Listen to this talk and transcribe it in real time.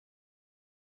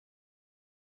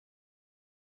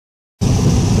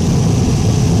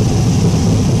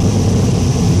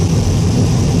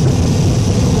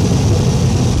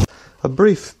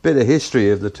brief bit of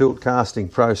history of the tilt casting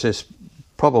process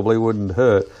probably wouldn't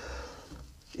hurt.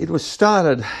 It was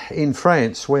started in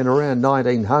France when around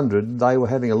 1900 they were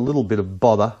having a little bit of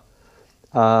bother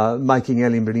making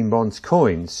aluminium bronze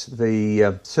coins.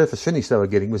 The surface finish they were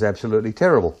getting was absolutely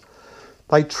terrible.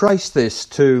 They traced this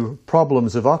to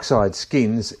problems of oxide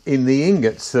skins in the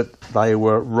ingots that they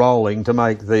were rolling to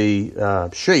make the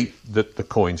sheet that the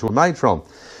coins were made from.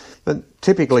 And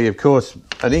typically, of course,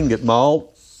 an ingot mould,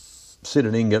 sit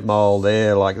an ingot mould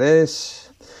there like this,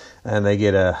 and they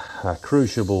get a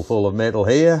crucible full of metal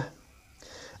here,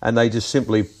 and they just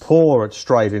simply pour it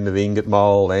straight into the ingot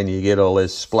mould, and you get all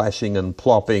this splashing and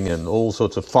plopping and all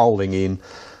sorts of folding in.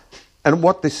 And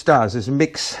what this does is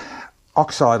mix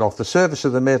oxide off the surface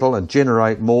of the metal and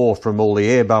generate more from all the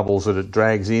air bubbles that it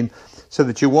drags in, so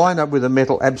that you wind up with a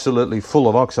metal absolutely full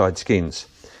of oxide skins.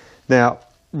 Now,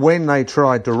 when they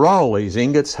tried to roll these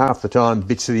ingots, half the time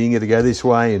bits of the ingot would go this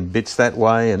way and bits that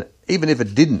way, and even if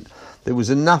it didn't, there was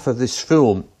enough of this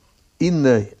film in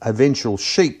the eventual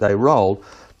sheet they rolled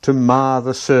to mar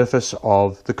the surface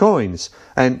of the coins,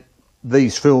 and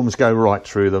these films go right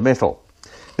through the metal.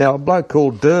 Now, a bloke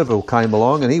called D'Urville came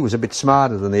along, and he was a bit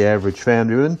smarter than the average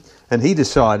foundryman, and he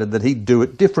decided that he'd do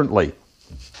it differently.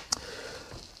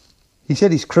 He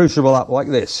set his crucible up like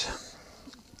this,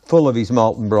 full of his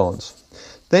molten bronze.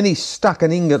 Then he stuck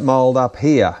an ingot mould up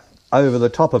here, over the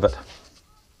top of it.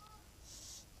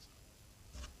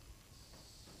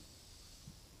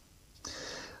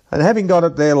 And having got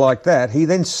it there like that, he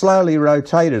then slowly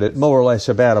rotated it more or less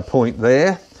about a point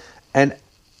there, and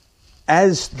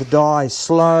as the die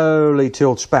slowly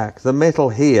tilts back, the metal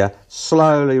here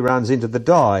slowly runs into the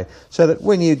die, so that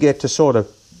when you get to sort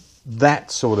of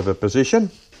that sort of a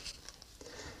position,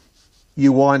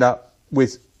 you wind up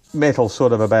with metal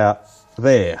sort of about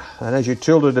there. And as you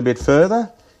tilt it a bit further,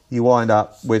 you wind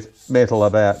up with metal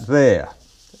about there.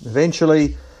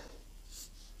 Eventually,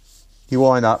 you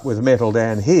wind up with metal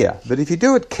down here. But if you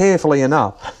do it carefully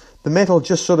enough, the metal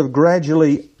just sort of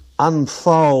gradually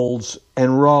unfolds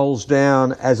and rolls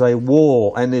down as a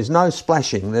wall, and there's no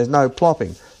splashing, there's no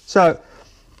plopping. So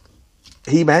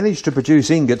he managed to produce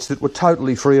ingots that were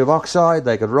totally free of oxide.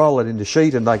 They could roll it into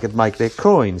sheet and they could make their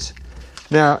coins.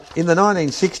 Now, in the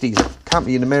 1960s, a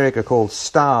company in America called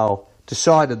Stahl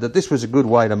decided that this was a good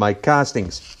way to make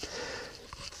castings.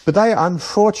 But they,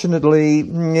 unfortunately,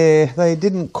 they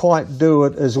didn't quite do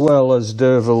it as well as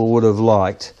D'Urville would have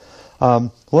liked.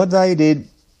 What they did,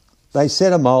 they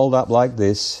set a mould up like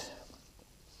this,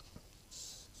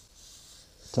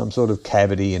 some sort of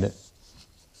cavity in it.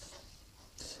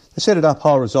 They set it up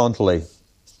horizontally.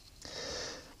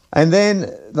 And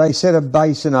then they set a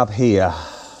basin up here.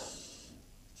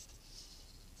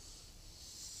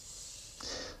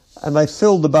 And they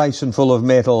filled the basin full of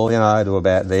metal, you know, to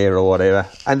about there or whatever.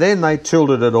 And then they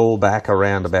tilted it all back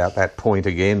around about that point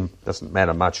again. Doesn't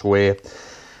matter much where.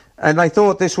 And they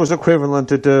thought this was equivalent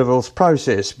to D'Urville's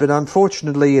process, but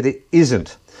unfortunately it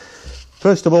isn't.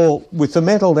 First of all, with the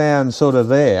metal down sort of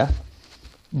there,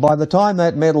 by the time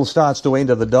that metal starts to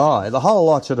enter the die, the whole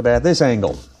lot's at about this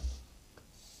angle.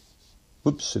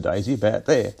 Whoops-a-daisy, about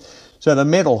there. So the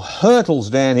metal hurtles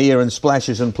down here and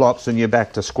splashes and plops, and you're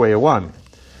back to square one.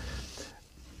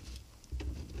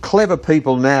 Clever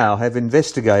people now have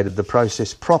investigated the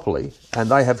process properly, and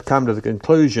they have come to the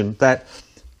conclusion that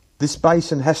this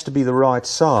basin has to be the right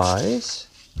size.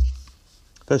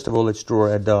 First of all, let's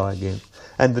draw our die again.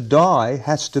 And the die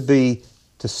has to be,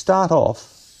 to start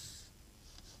off,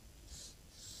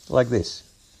 like this.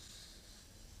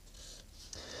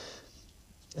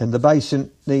 And the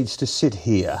basin needs to sit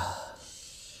here.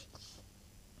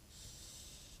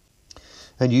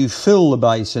 And you fill the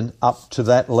basin up to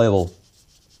that level.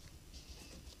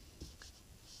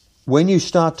 When you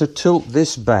start to tilt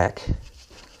this back,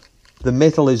 the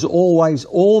metal is always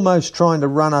almost trying to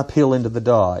run uphill into the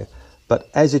die. But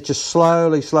as it just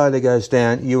slowly goes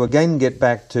down, you again get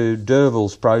back to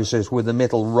D'Urville's process where the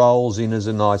metal rolls in as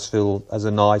a nice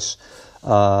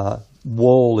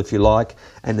wall, if you like,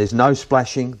 and there's no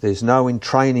splashing, there's no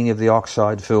entraining of the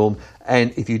oxide film.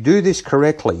 And if you do this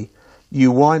correctly,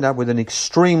 you wind up with an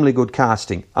extremely good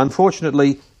casting.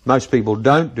 Unfortunately, most people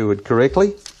don't do it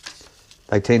correctly.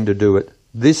 They tend to do it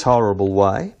this horrible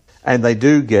way, and they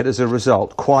do get, as a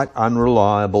result, quite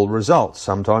unreliable results,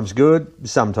 sometimes good,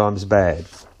 sometimes bad.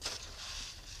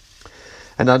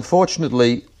 And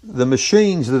unfortunately, the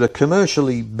machines that are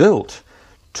commercially built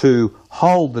to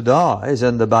hold the dies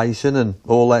and the basin and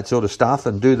all that sort of stuff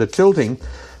and do the tilting,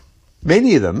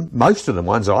 many of them, most of the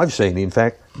ones I've seen in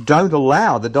fact, don't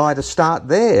allow the die to start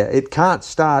there. It can't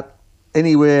start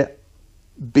anywhere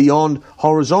beyond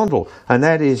horizontal, and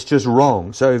that is just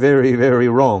wrong. So very, very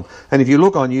wrong. And if you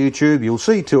look on YouTube, you'll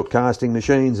see tilt casting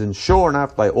machines, and sure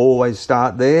enough, they always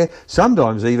start there,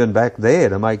 sometimes even back there,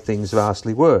 to make things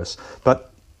vastly worse.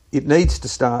 But it needs to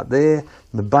start there.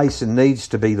 The basin needs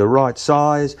to be the right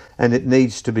size, and it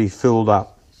needs to be filled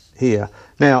up here.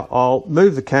 Now I'll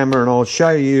move the camera and I'll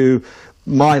show you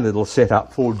my little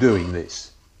setup for doing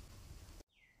this.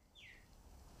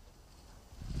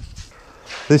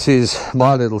 This is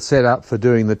my little setup for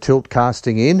doing the tilt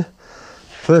casting in.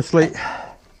 Firstly,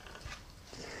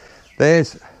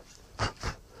 there's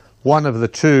one of the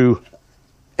two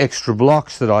extra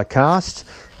blocks that I cast,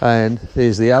 and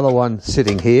there's the other one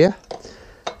sitting here.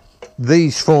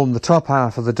 These form the top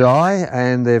half of the die,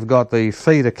 and they've got the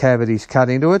feeder cavities cut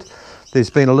into it. There's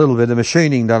been a little bit of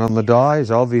machining done on the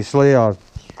dies. Obviously, I've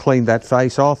cleaned that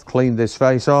face off, cleaned this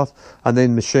face off, and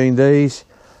then machined these,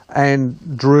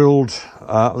 and drilled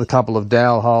a couple of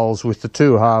dowel holes with the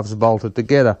two halves bolted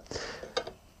together.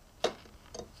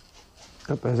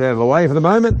 Put those out of the way for the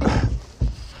moment.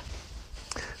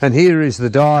 And here is the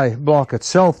die block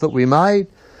itself that we made.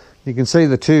 You can see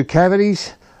the two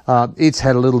cavities. It's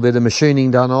had a little bit of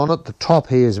machining done on it. The top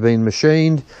here has been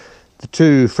machined. The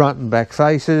two front and back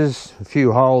faces, a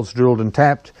few holes drilled and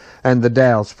tapped, and the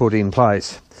dowels put in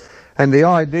place. And the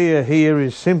idea here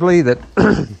is simply that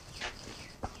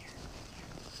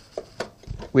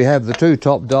we have the two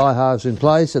top die halves in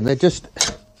place, and they're just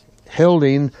held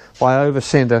in by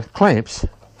over-centre clamps.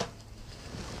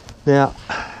 Now,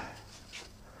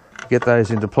 get those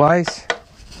into place,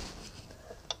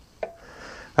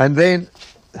 and then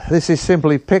this is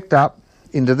simply picked up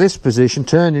into this position,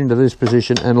 turned into this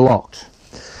position, and locked.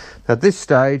 At this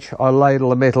stage, I ladle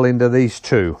the metal into these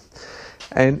two,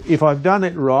 and if I've done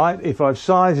it right, if I've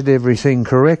sized everything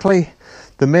correctly,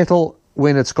 the metal,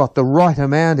 when it's got the right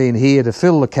amount in here to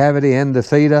fill the cavity and the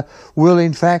feeder, will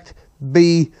in fact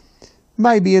be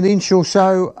maybe an inch or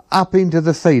so up into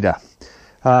the feeder.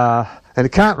 And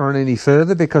it can't run any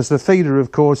further because the feeder,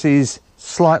 of course, is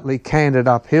slightly canted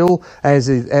uphill, as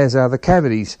are the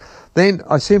cavities. Then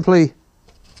I simply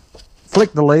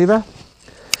flick the lever,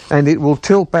 and it will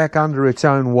tilt back under its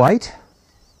own weight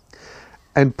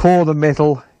and pour the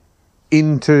metal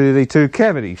into the two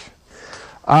cavities.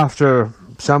 After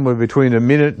somewhere between a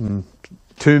minute and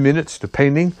 2 minutes,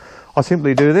 depending, I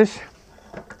simply do this,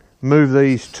 move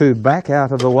these two back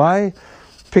out of the way,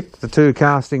 pick the two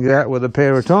castings out with a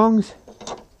pair of tongs,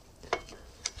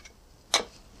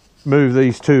 move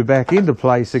these two back into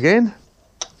place again,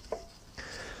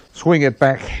 swing it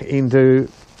back into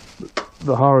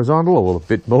the horizontal, or a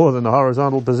bit more than the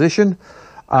horizontal position,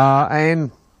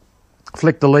 and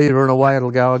flick the lever and away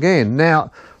it'll go again.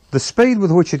 Now, the speed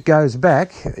with which it goes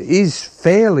back is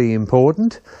fairly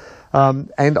important,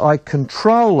 and I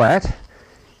control that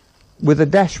with a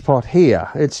dash pot here.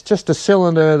 It's just a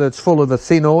cylinder that's full of a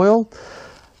thin oil,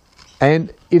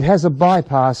 and it has a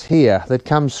bypass here that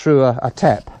comes through a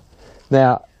tap.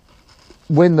 Now,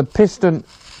 when the piston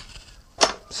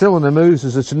cylinder moves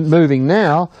as it's moving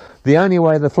now, the only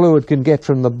way the fluid can get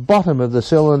from the bottom of the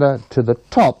cylinder to the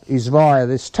top is via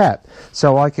this tap.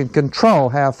 So I can control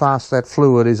how fast that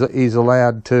fluid is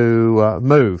allowed to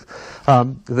move.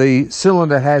 The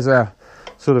cylinder has a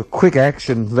sort of quick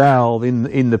action valve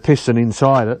in the piston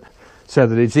inside it, so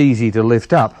that it's easy to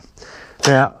lift up.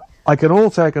 Now, I can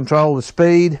also control the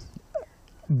speed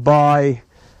by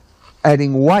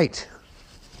adding weight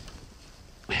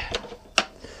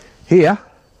here,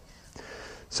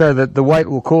 so that the weight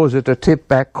will cause it to tip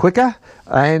back quicker,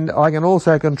 and I can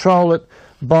also control it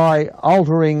by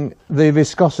altering the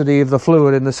viscosity of the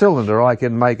fluid in the cylinder. I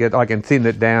can thin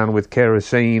it down with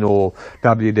kerosene or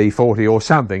WD-40 or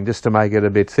something, just to make it a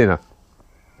bit thinner.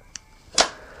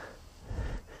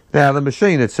 Now, the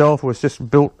machine itself was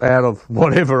just built out of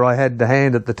whatever I had to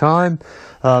hand at the time.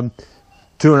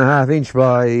 2.5 inch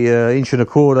by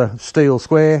 1.25 inch steel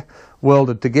square,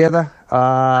 welded together,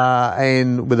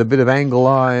 and with a bit of angle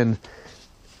iron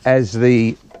as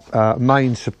the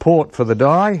main support for the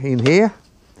die in here.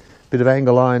 Bit of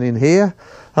angle iron in here,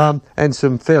 and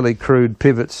some fairly crude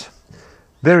pivots.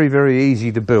 Very, very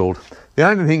easy to build. The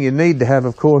only thing you need to have,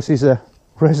 of course, is a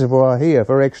reservoir here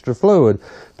for extra fluid,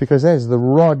 because as the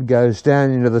rod goes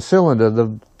down into the cylinder,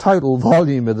 the total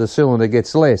volume of the cylinder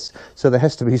gets less, so there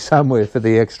has to be somewhere for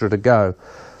the extra to go.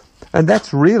 And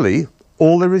that's really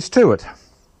all there is to it.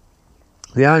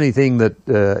 The only thing that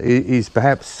is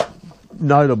perhaps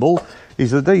notable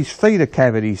is that these feeder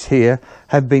cavities here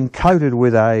have been coated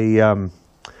with a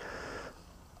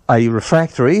a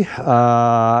refractory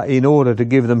in order to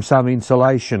give them some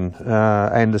insulation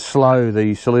and to slow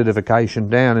the solidification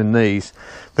down in these.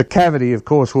 The cavity, of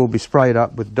course, will be sprayed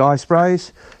up with dye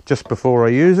sprays just before I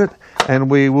use it, and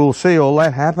we will see all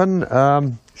that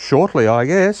happen shortly, I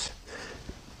guess.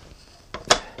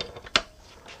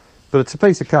 But it's a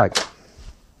piece of cake.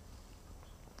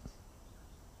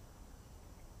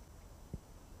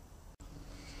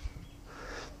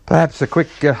 Perhaps a quick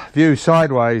view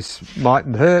sideways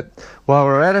mightn't hurt while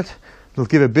we're at it. It'll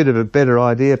give a bit of a better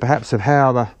idea perhaps of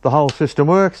how the whole system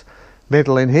works.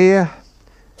 Metal in here,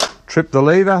 trip the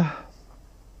lever,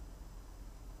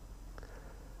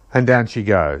 and down she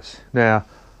goes. Now,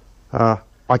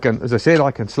 as I said,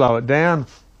 I can slow it down.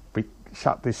 We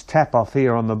shut this tap off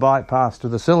here on the bypass to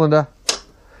the cylinder. So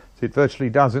it virtually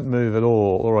doesn't move at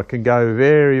all, or I can go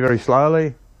very, very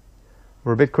slowly,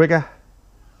 or a bit quicker,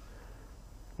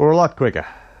 or a lot quicker.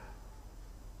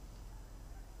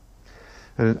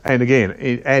 And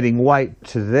again, adding weight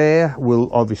to there will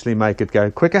obviously make it go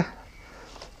quicker.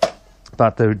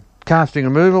 But the casting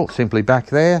removal, simply back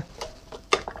there,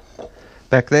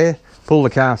 pull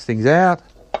the castings out,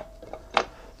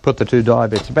 put the two die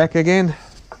bits back again,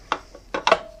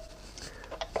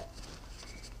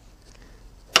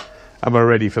 and we're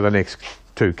ready for the next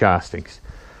two castings.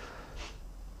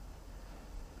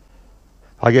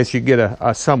 I guess you get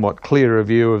a somewhat clearer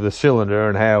view of the cylinder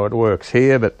and how it works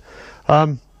here, but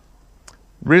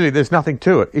really there's nothing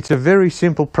to it. It's a very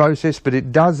simple process, but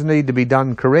it does need to be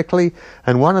done correctly.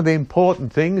 And one of the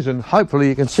important things, and hopefully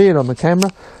you can see it on the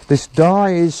camera, this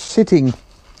die is sitting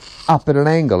up at an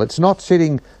angle. It's not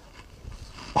sitting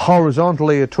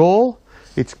horizontally at all.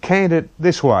 It's canted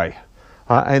this way,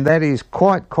 and that is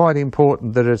quite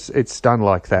important that it's done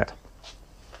like that.